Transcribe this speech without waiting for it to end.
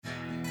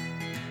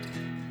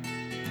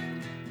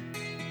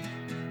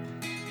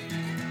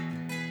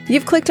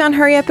You've clicked on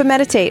Hurry Up and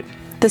Meditate,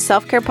 the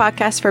self-care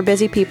podcast for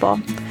busy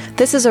people.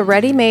 This is a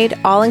ready-made,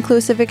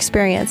 all-inclusive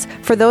experience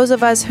for those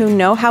of us who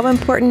know how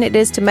important it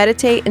is to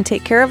meditate and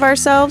take care of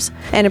ourselves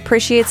and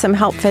appreciate some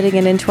help fitting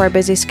it into our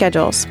busy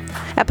schedules.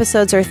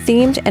 Episodes are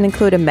themed and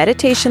include a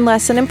meditation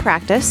lesson and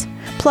practice,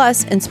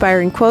 plus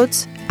inspiring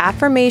quotes,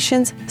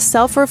 affirmations,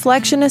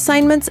 self-reflection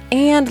assignments,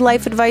 and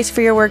life advice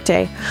for your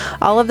workday.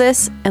 All of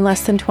this in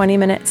less than 20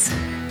 minutes.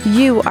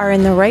 You are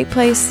in the right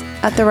place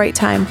at the right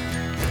time.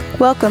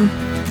 Welcome.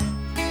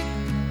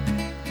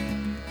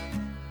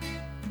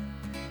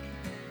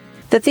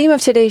 The theme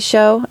of today's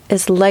show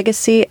is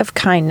legacy of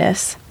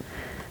kindness.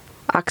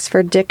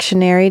 Oxford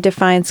Dictionary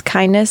defines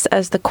kindness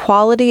as the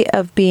quality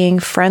of being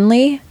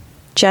friendly,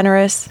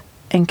 generous,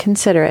 and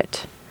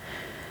considerate.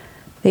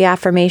 The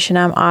affirmation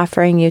I'm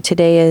offering you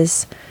today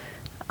is,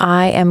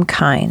 I am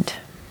kind.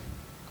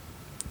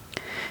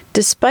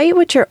 Despite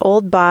what your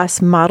old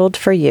boss modeled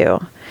for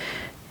you,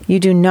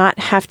 you do not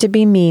have to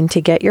be mean to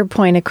get your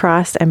point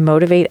across and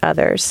motivate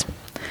others.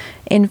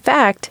 In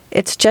fact,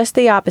 it's just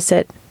the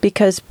opposite,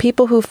 because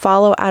people who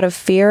follow out of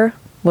fear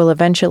will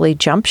eventually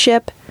jump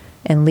ship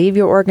and leave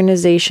your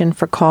organization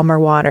for calmer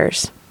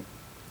waters.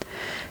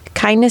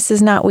 Kindness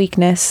is not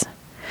weakness.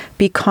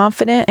 Be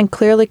confident and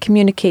clearly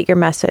communicate your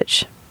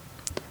message.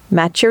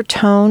 Match your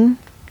tone,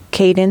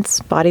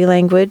 cadence, body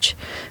language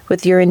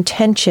with your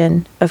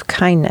intention of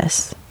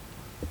kindness.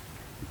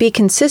 Be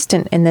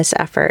consistent in this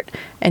effort,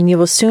 and you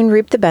will soon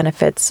reap the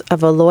benefits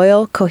of a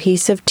loyal,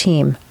 cohesive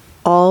team,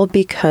 all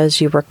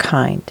because you were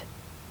kind.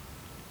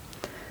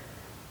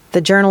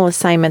 The journal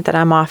assignment that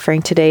I'm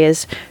offering today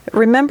is,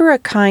 remember a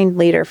kind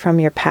leader from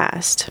your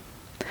past.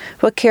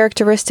 What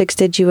characteristics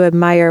did you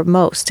admire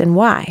most and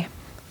why?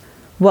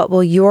 What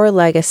will your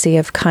legacy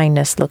of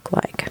kindness look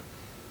like?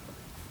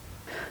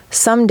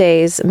 Some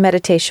days,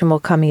 meditation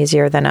will come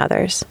easier than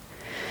others.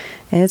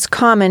 And it's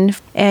common,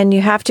 and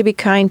you have to be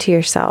kind to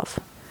yourself.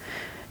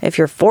 If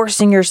you're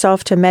forcing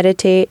yourself to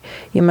meditate,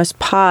 you must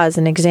pause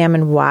and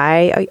examine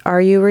why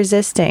are you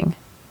resisting.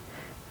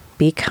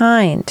 Be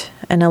kind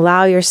and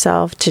allow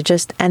yourself to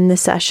just end the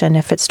session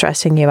if it's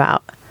stressing you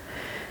out.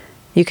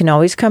 You can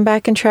always come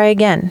back and try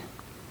again.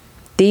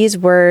 These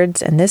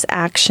words and this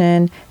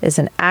action is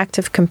an act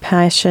of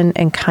compassion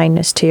and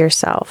kindness to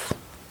yourself.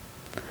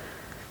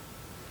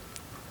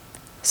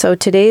 So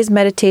today's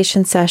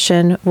meditation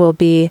session will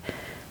be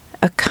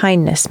a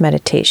kindness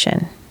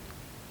meditation.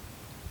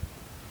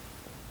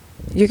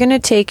 You're going to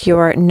take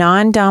your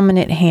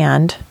non-dominant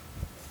hand,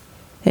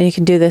 and you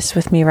can do this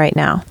with me right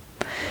now,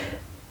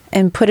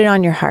 and put it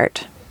on your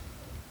heart.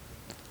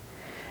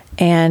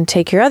 And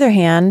take your other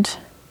hand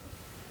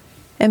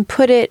and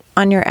put it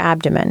on your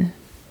abdomen,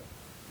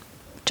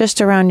 just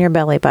around your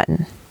belly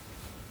button.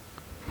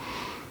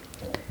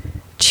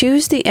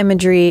 Choose the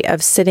imagery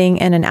of sitting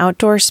in an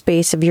outdoor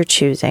space of your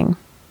choosing.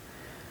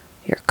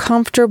 You're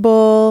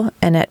comfortable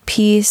and at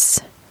peace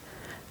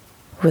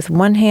with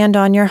one hand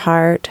on your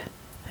heart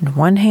and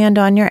one hand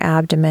on your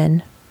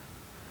abdomen,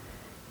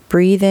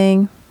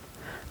 breathing,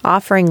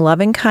 offering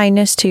loving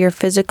kindness to your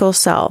physical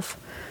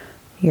self,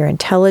 your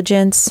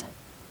intelligence,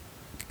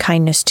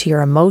 kindness to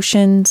your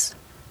emotions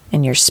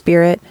and your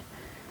spirit.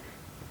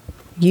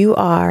 You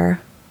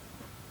are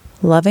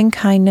loving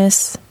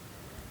kindness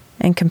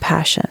and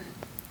compassion.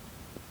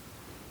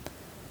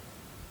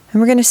 And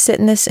we're going to sit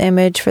in this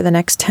image for the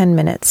next 10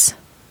 minutes,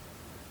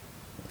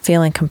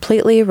 feeling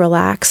completely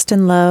relaxed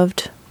and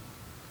loved.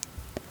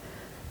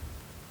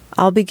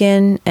 I'll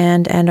begin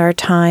and end our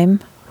time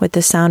with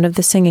the sound of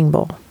the singing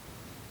bowl.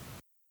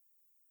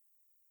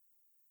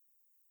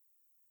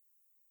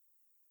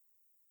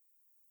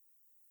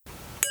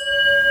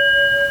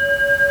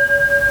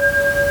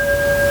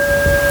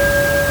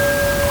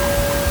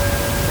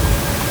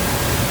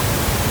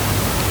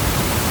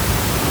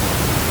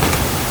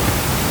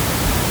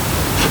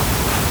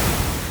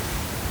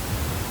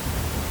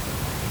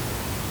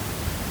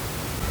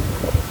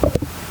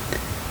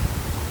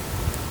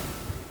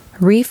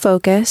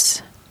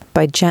 Refocus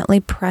by gently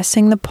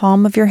pressing the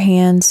palm of your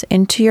hands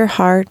into your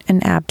heart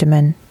and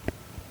abdomen.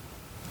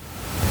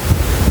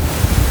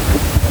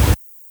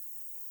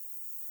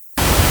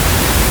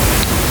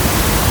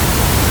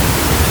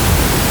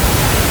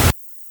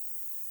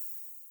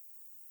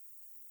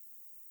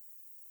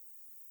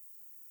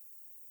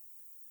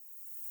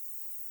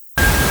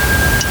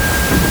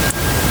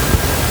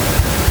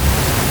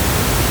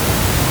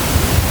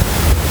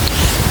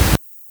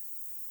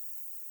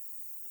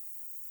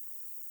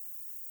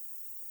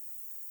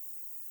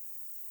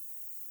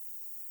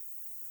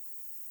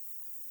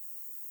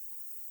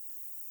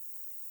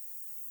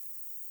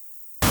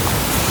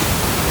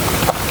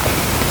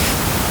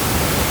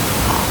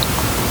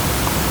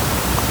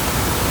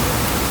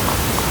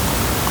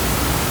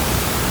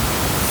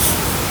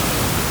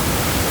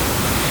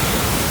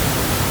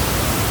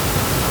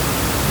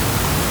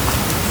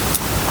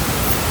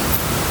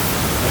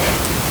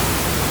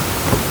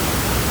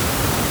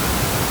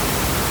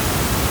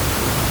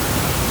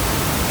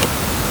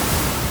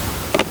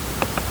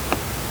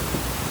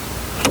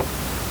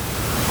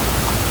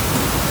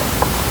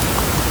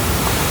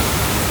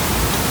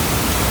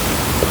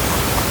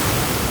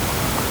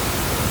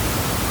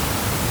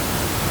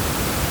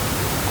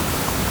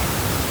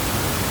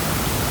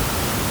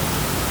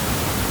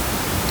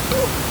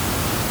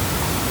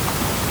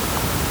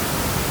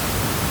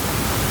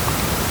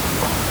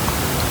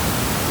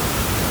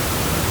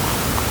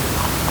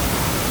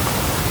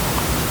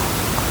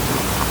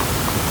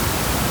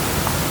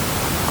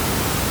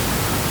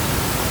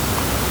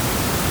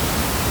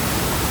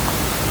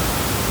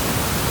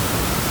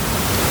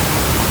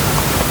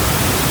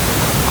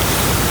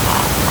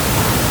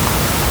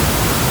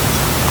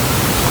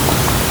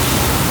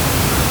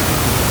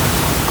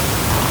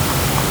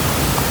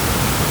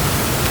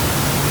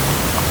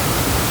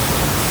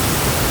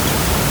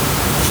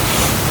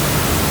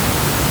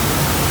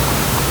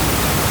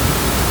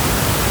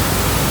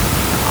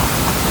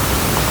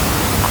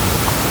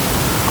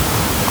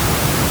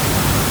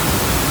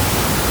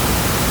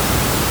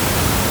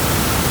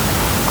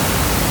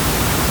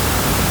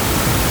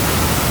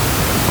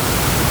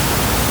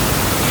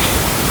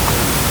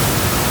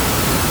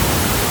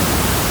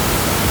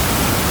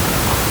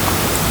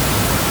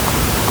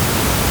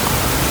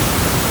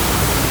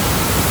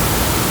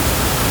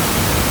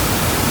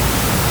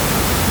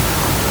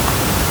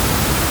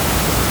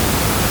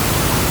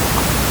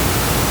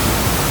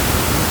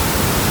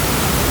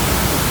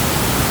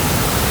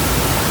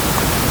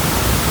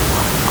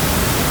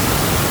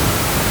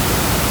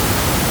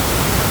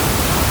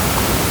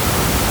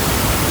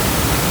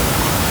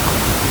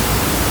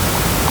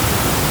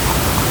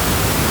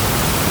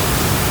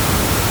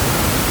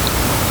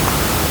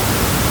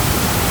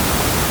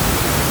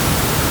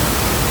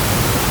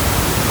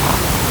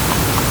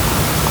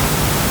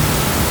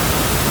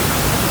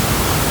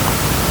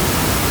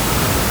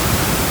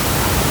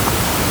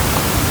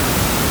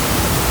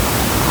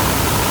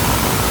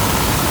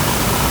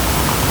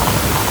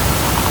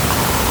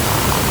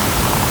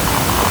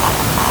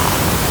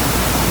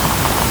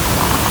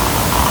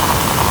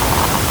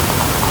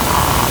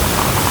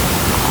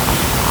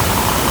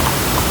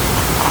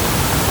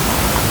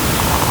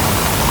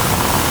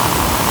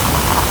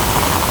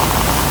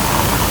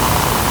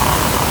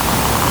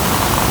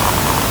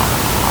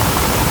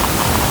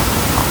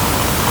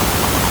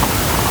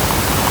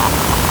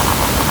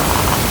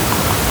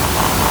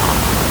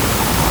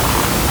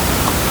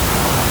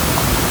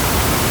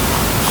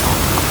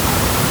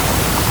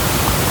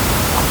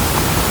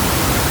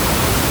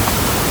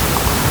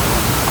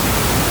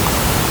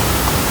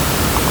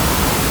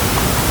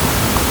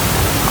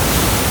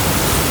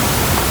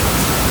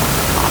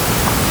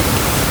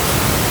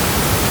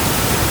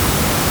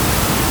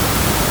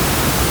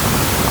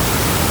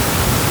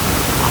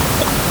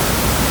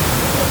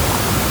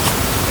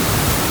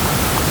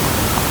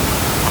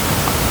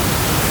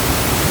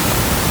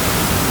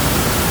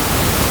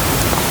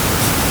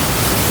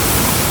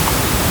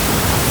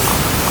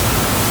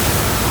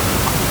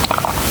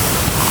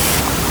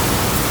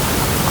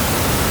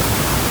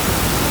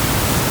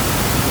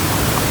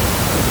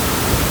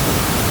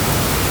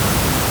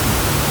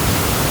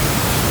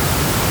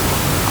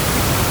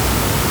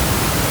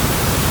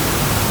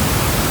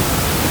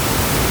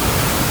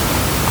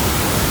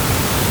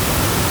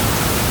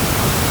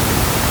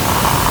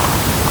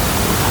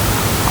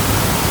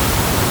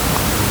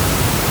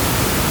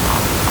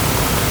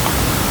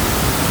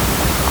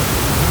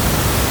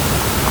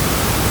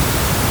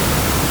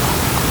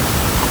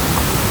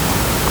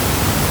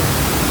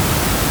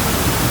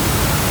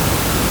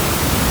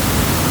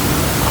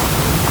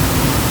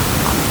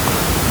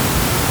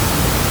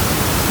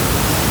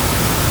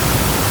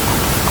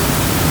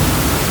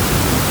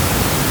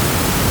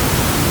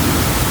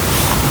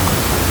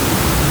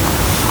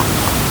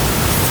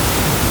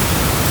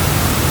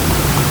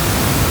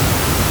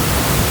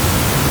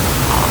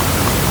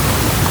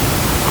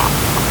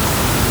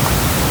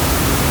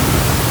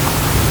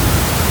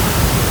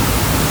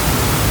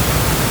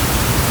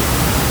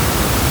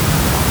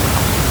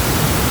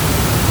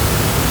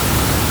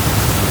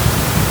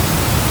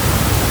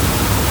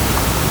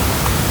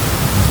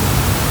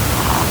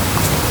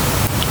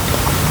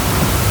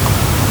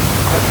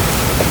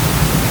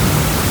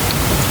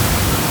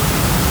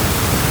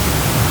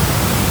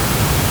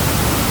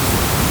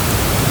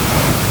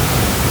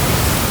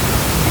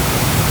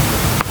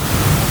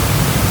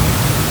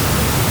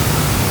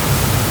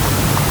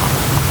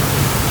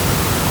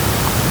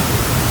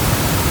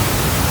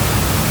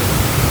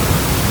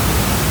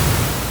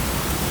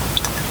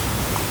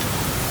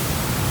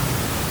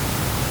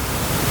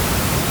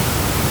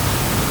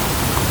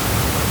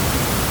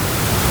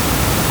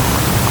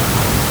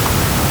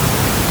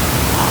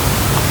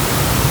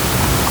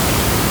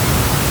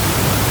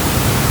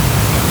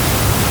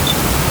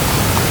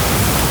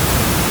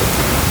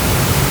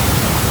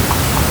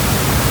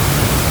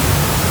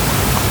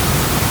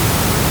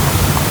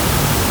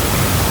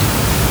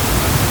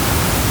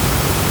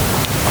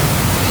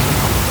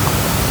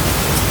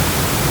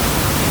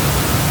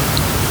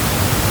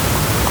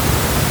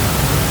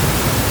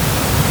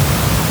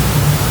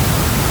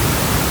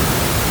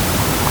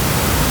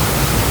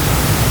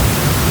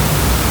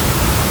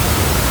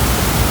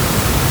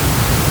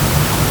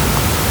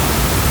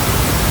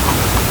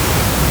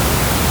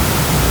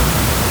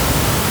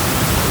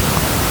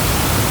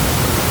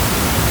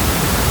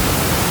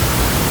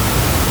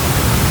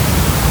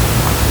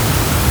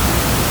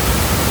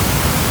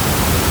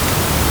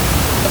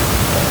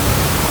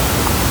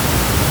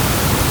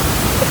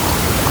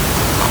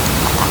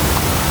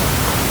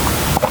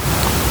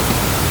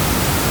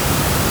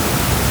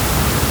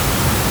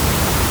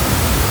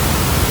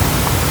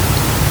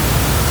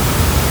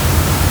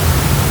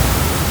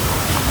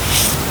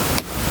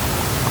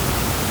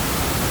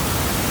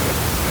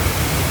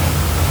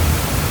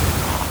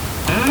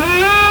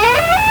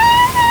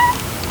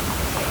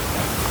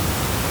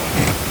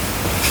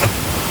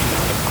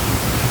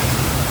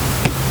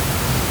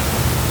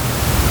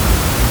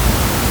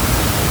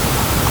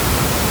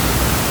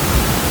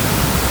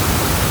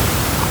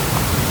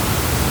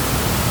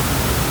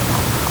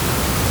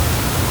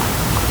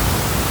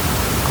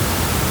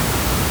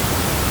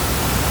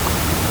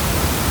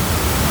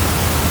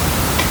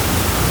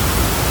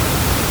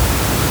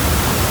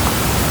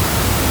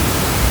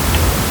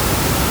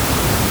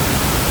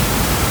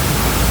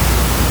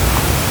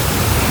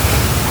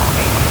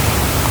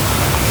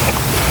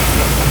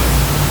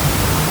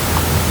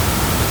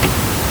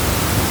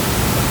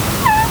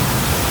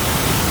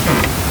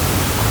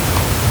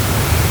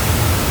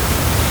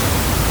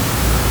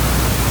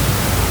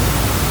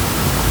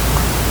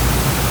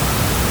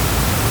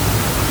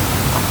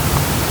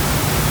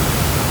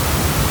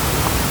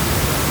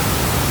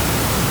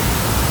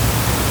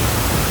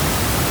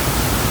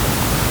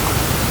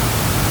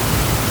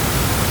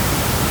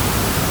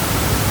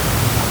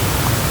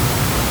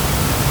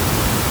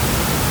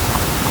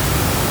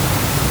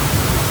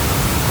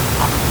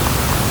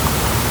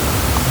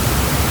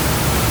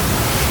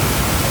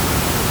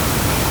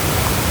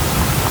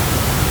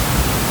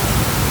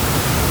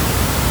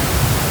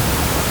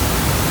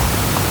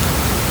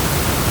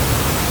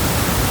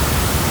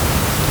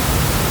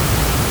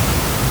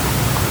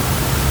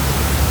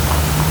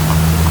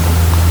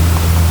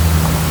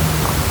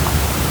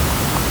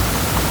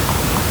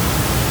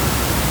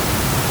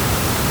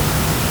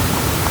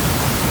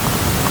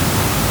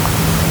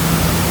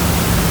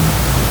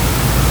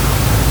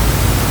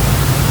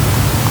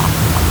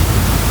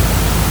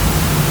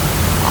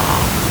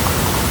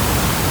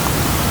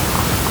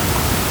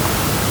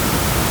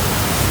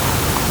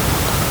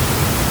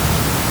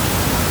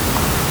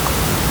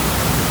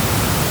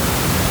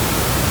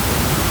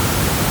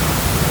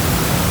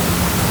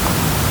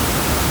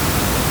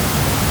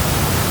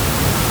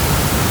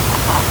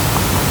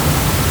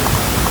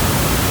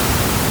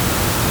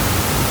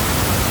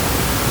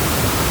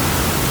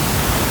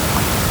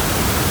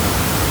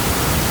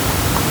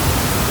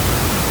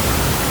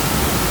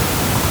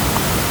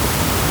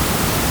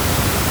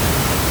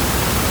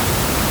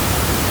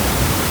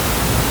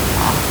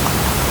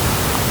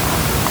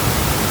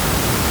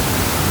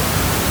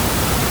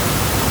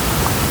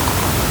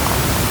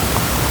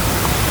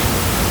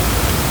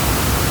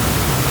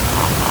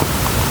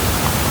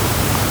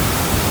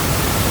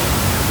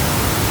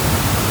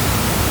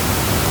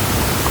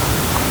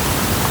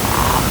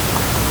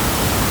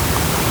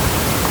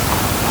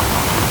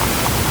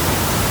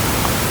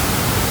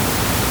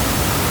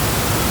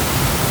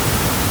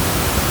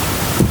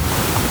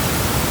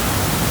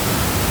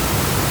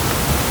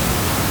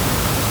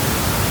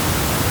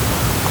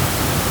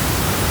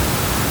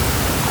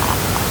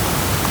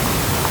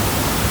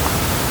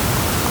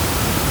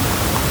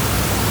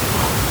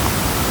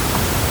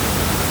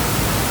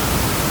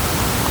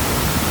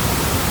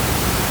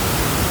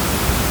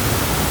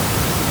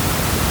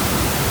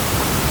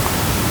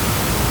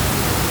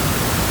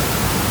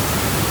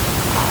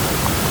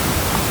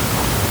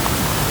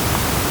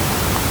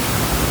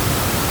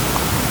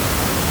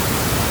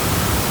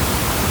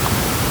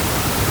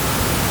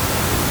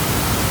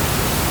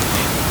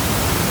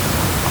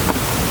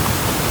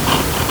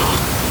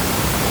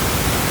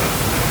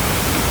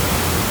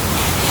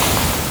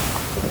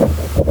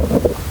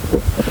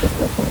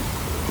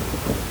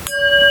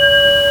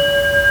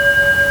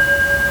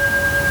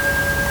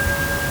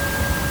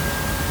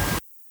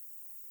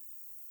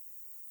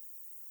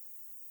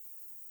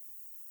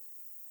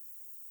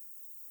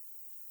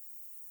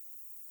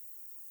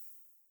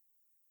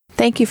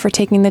 Thank you for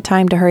taking the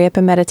time to hurry up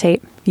and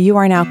meditate. You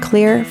are now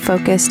clear,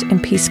 focused,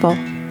 and peaceful.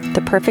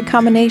 The perfect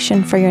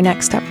combination for your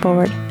next step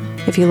forward.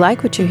 If you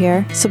like what you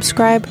hear,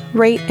 subscribe,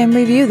 rate, and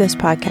review this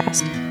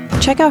podcast.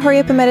 Check out Hurry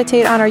Up and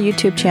Meditate on our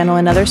YouTube channel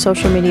and other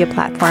social media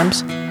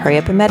platforms. Hurry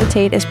Up and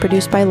Meditate is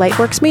produced by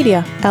Lightworks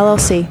Media,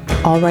 LLC.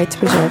 All rights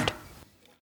reserved.